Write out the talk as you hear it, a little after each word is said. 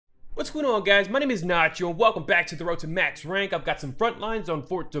What's going on, guys? My name is Nacho and welcome back to the road to max rank. I've got some front lines on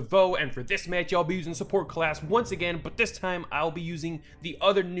Fort DeVoe, and for this match I'll be using support class once again, but this time I'll be using the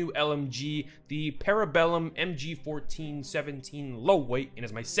other new LMG, the Parabellum MG1417 low weight, and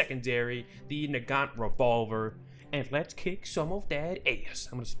as my secondary, the Nagant revolver. And let's kick some of that ass.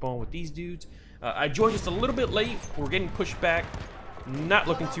 I'm gonna spawn with these dudes. I joined just a little bit late. We're getting pushed back. Not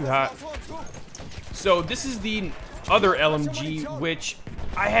looking too hot. So this is the other LMG, which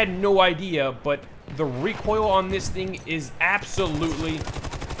I had no idea, but the recoil on this thing is absolutely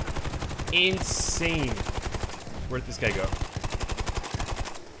insane. Where'd this guy go?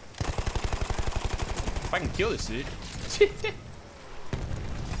 If I can kill this dude.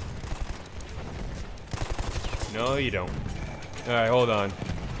 No, you don't. Alright, hold on.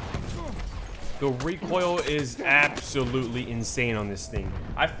 The recoil is absolutely insane on this thing.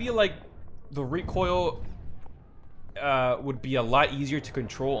 I feel like the recoil would be a lot easier to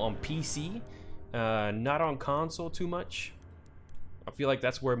control on PC, not on console too much. I feel like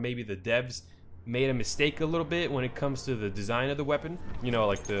that's where maybe the devs made a mistake a little bit when it comes to the design of the weapon. You know,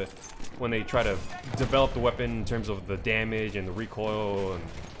 like when they try to develop the weapon in terms of the damage and the recoil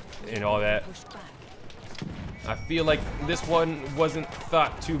and all that. I feel like this one wasn't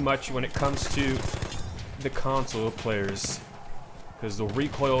thought too much when it comes to the console players, because the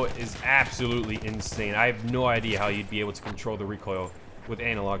recoil is absolutely insane. I have no idea how you'd be able to control the recoil with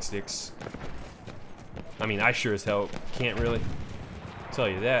analog sticks. I mean, I sure as hell can't really tell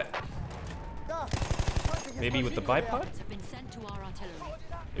you that. Maybe with the bipod?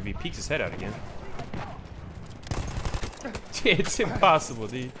 If he peeks his head out again. It's impossible,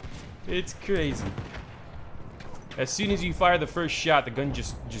 dude. It's crazy. As soon as you fire the first shot, the gun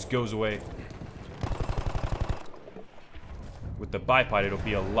just goes away. With the bipod, it'll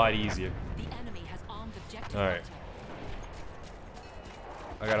be a lot easier. Alright.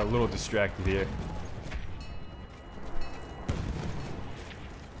 I got a little distracted here.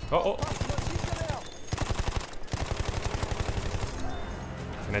 Uh-oh.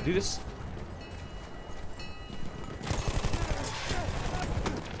 Can I do this?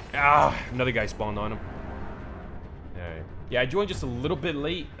 Ah, another guy spawned on him. Alright. Yeah, I joined just a little bit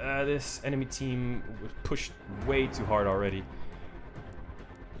late. This enemy team was pushed way too hard already.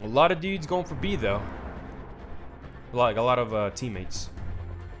 A lot of dudes going for B though. Like a lot of teammates.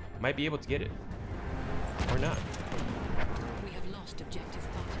 Might be able to get it. Or not. We have lost objective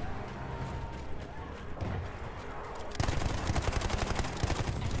button.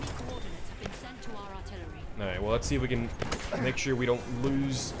 Enemy coordinates have been sent to our artillery. Alright, well let's see if we can make sure we don't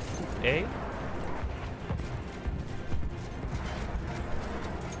lose A.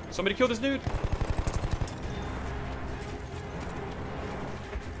 Somebody kill this dude.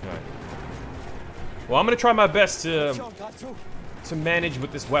 Alright. Well, I'm gonna try my best to manage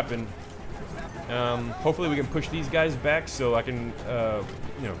with this weapon. Hopefully we can push these guys back so I can,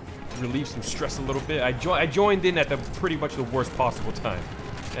 you know, relieve some stress a little bit. I joined in at the pretty much the worst possible time.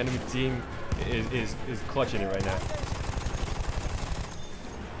 Enemy team is clutching it right now.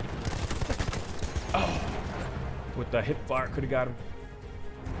 Oh, with the hip fire, could have got him.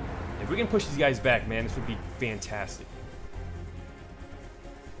 If we can push these guys back, man, this would be fantastic.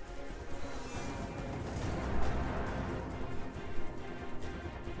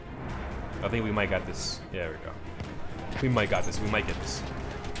 I think we might got this. Yeah, there we go. We might got this. We might get this.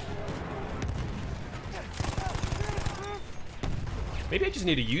 Maybe I just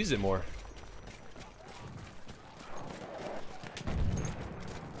need to use it more.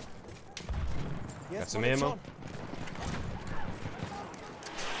 Got some ammo.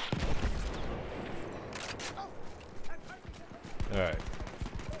 Alright.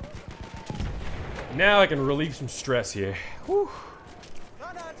 Now I can relieve some stress here. Whew.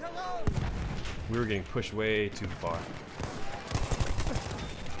 We were getting pushed way too far.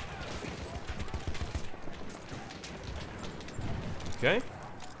 Okay.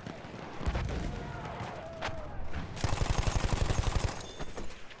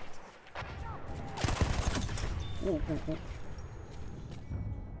 Ooh.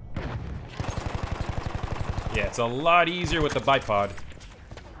 Yeah, it's a lot easier with the bipod.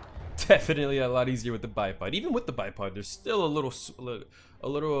 Definitely a lot easier with the bipod. Even with the bipod, there's still a little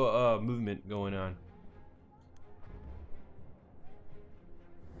movement going on.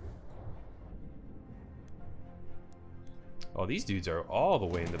 Oh, these dudes are all the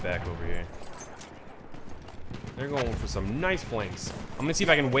way in the back over here. They're going for some nice flanks. I'm gonna see if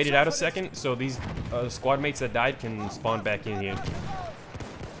I can wait it out a second so these squad mates that died can spawn back in here.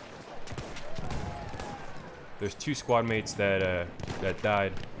 There's two squad mates that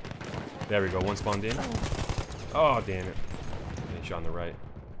died. There we go, one spawned in. Oh, damn it. Shot on the right.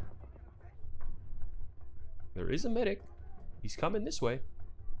 There is a medic. He's coming this way.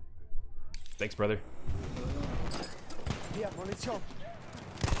 Thanks, brother. Hier, Munition.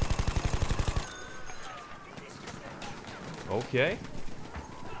 Okay.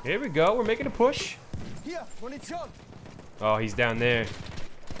 Here we go. We're making a push. Hier, Munition. Oh, he's down there.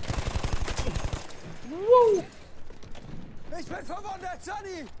 Woo! Ich bin verwundet,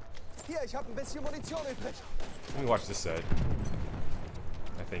 Sonny. Hier, ich habe ein bisschen Munition übrig. Let me watch this side.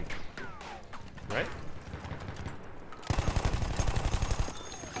 I think. Right?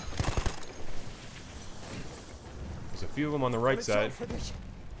 There's a few of them on the right side. Für dich.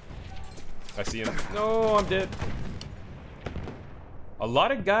 I see him. No, I'm dead. A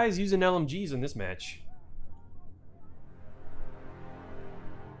lot of guys using LMGs in this match.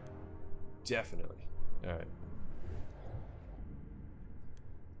 Definitely. Alright.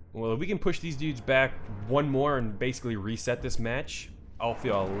 Well, if we can push these dudes back one more and basically reset this match, I'll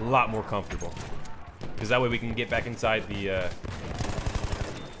feel a lot more comfortable. Because that way we can get back inside the,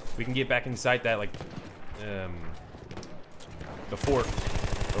 we can get back inside that, like, the fort,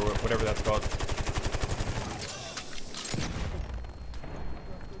 or whatever that's called.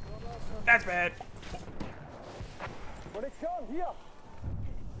 That's bad. Munition, hier.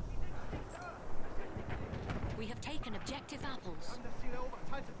 We have taken objective apples.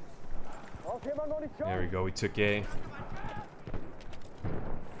 Braucht jemand Munition? There we go, we took A.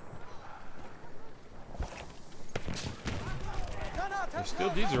 There's still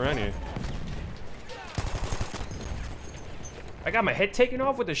dudes around here. I got my head taken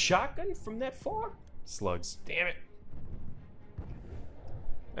off with a shotgun from that far? Slugs. Damn it.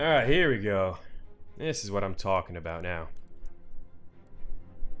 Alright, here we go. This is what I'm talking about now.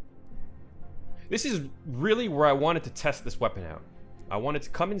 This is really where I wanted to test this weapon out. I wanted to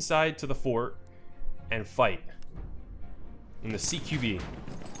come inside to the fort and fight. In the CQB.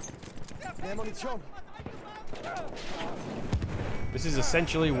 Mehr Munition. This is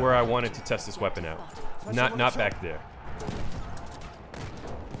essentially where I wanted to test this weapon out. Not back there.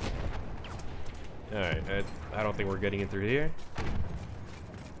 Alright, I don't think we're getting in through here.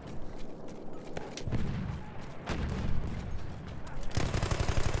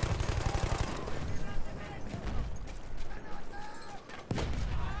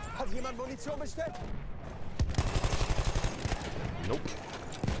 Hat jemand Munition bestellt? Nope.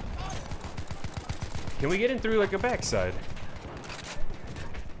 Can we get in through like a backside?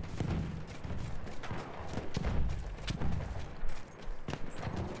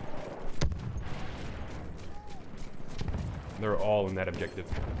 They're all in that objective.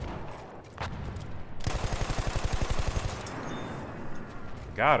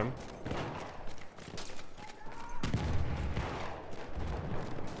 Got him.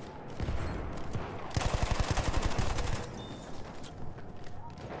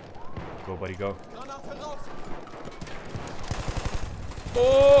 Go, buddy, go. Granate raus.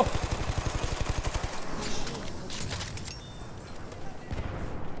 Oh!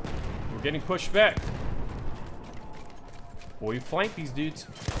 We're getting pushed back. Boy, we flanked these dudes.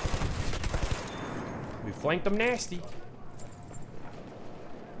 We flanked them nasty.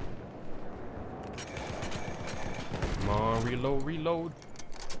 Come on, reload, reload.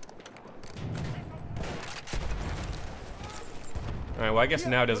 Alright, well, I guess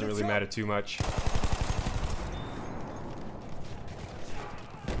now it doesn't really matter too much.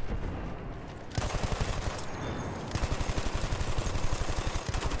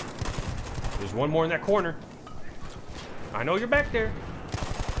 There's one more in that corner. I know you're back there.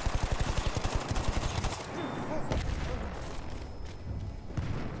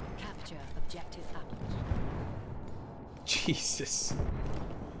 Capture objective apples. Jesus.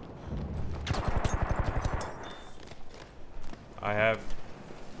 I have.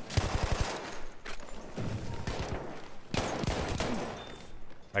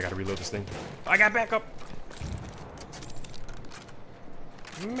 I gotta reload this thing. I got backup.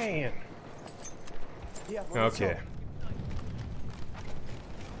 Man. Hier, Munition. Okay.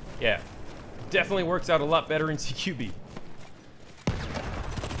 Yeah. Definitely works out a lot better in CQB.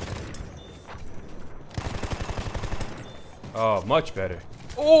 Oh, much better.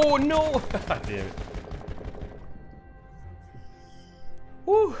 Oh, no! Damn it.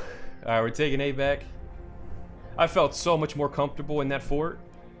 Woo! Alright, we're taking A back. I felt so much more comfortable in that fort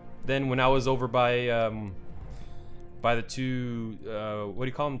than when I was over by the two, what do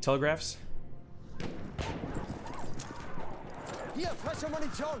you call them, telegraphs? Hier, frische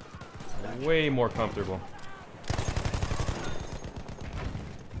Munition. Way more comfortable.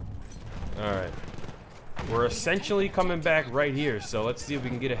 Alright. We're essentially coming back right here, so let's see if we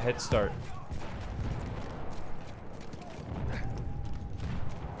can get a head start.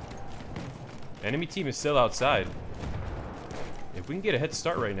 Enemy team is still outside. If we can get a head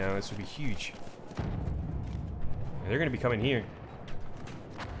start right now, this would be huge. They're gonna be coming here.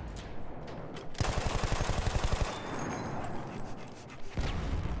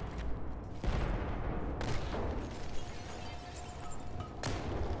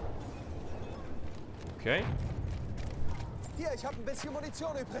 Okay. Hier, ich habe ein bisschen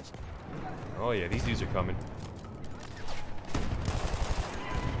Munition übrig. Oh yeah, these dudes are coming.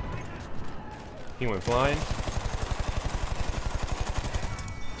 He went flying.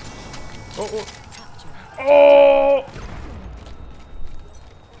 Oh, oh. Oh!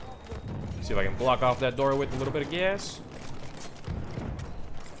 See if I can block off that door with a little bit of gas.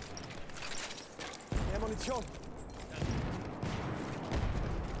 Mehr Munition.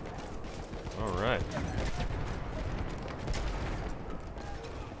 All right.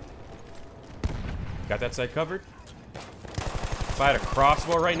 Got that side covered. If I had a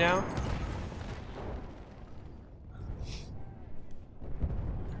crossbow right now,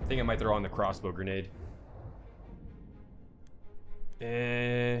 I think I might throw on the crossbow grenade.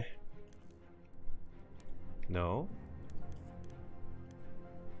 No.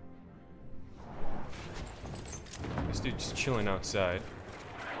 This dude's just chilling outside.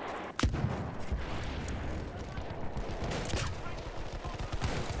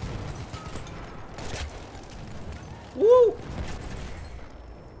 Woo!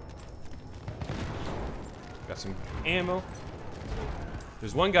 Got some ammo.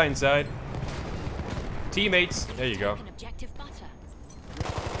 There's one guy inside. Teammates. There you go. Objective butter.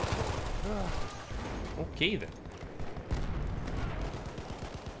 Okay then.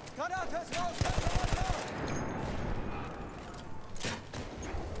 Granate ist raus.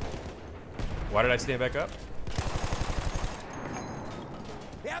 Fensterwand Why did I stand back up?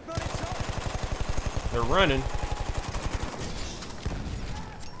 da. Ihr habt Munition. They're running.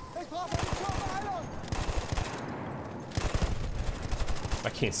 Ich brauche Munition. Beeilung. I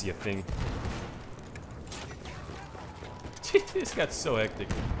can't see a thing. This got so hectic.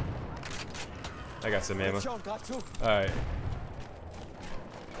 I got some ammo. Munition, grad zu. Alright.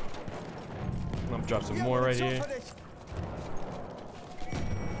 I'm gonna drop some more right here. Munition für dich.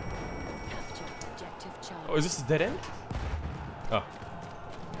 Capture objective Charlie. Oh, is this a dead end? Oh.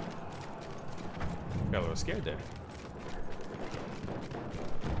 Got a little scared there.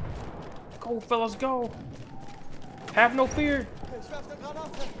 Go, fellas, go! Have no fear! Ich werfe eine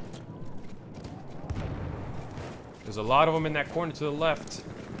Granate. There's a lot of them in that corner to the left.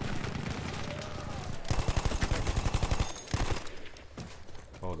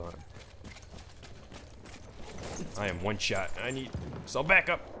 Hold on. I am one shot. I need some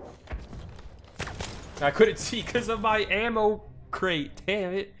backup. I couldn't see because of my ammo crate.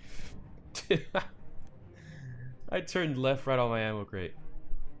 Damn it. I turned left right on my ammo crate.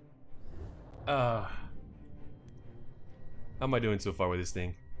 How am I doing so far with this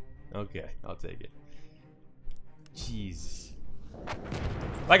thing? Okay, I'll take it. Jeez.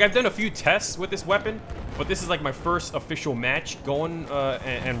 Like, I've done a few tests with this weapon, but this is like my first official match going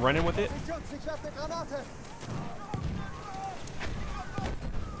and running with it. Jungs, ich werfe eine Granate.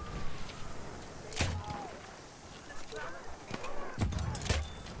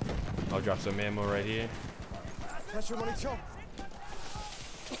 I'll drop some ammo right here. Frische Munition.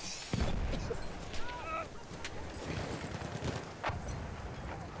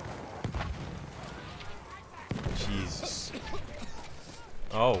 Jesus.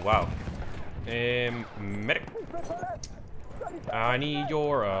 Oh, wow. Medic. I need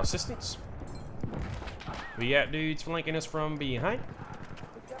your assistance. We got dudes flanking us from behind.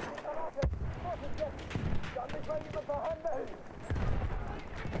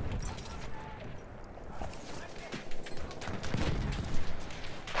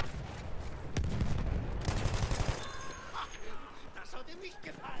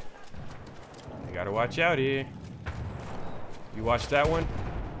 I gotta watch out here. You watch that one?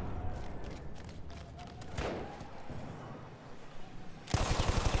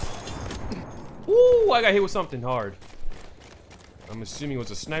 Ooh, I got hit with something hard. I'm assuming it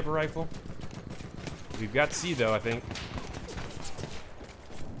was a sniper rifle. We've got C though, I think.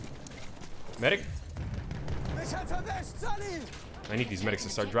 Medic? Mich hat's erwischt, Sunny. I need these medics to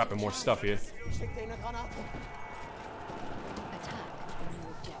start dropping more stuff here. Schick dir eine Granate. Attack the new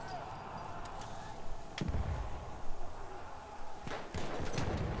objective.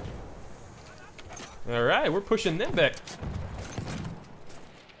 Alright, we're pushing them back.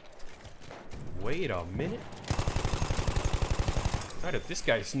 Wait a minute. How did this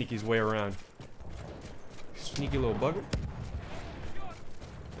guy sneak his way around? Sneaky little bugger.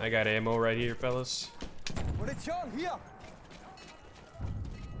 I got ammo right here, fellas. Munition, hier.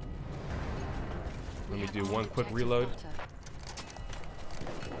 Let me do one quick reload.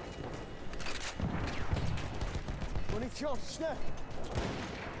 Munition, schnell!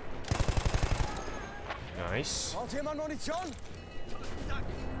 Nice. Braucht jemand Munition?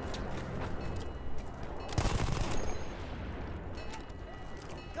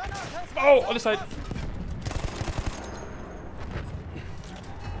 Oh, other side.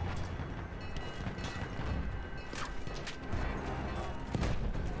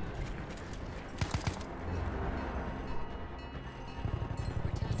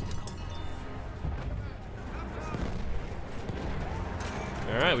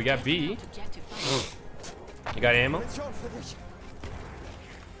 All right, we got B. You got ammo? Munition für dich.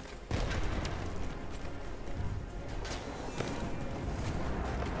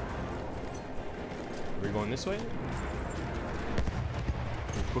 Are we going this way?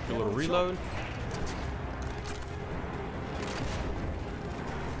 Quick little reload.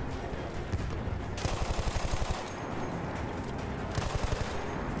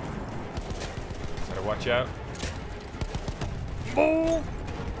 Gotta watch out. Oh!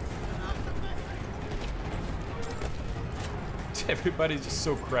 Everybody's just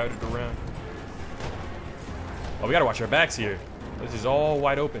so crowded around. Oh, we gotta watch our backs here. This is all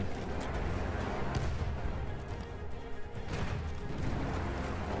wide open.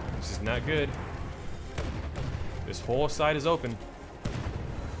 This is not good. This whole side is open.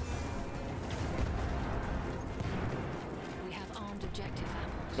 We have armed objective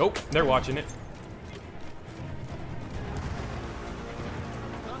apples. Nope, they're watching it.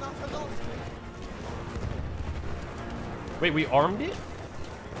 Wait, we armed it?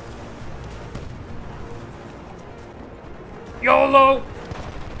 YOLO!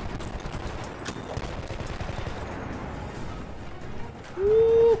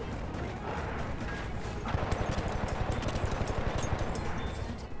 Woo!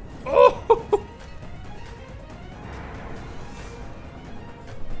 Oh!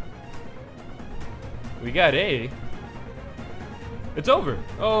 We got A. It's over.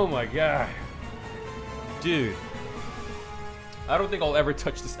 Oh my god. Dude. I don't think I'll ever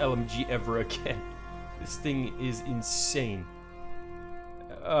touch this LMG ever again. This thing is insane.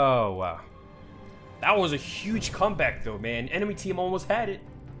 Oh, wow. That was a huge comeback, though, man. Enemy team almost had it.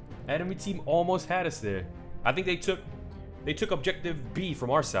 Enemy team almost had us there. I think they took objective B from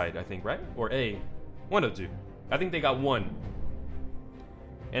our side, I think, right? Or A. One of two. I think they got one.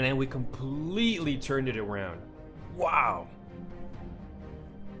 And then we completely turned it around. Wow.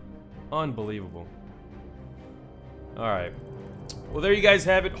 Unbelievable. Alright. Well, there you guys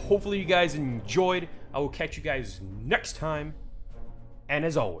have it. Hopefully you guys enjoyed. I will catch you guys next time. And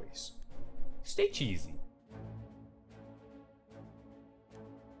as always, stay cheesy.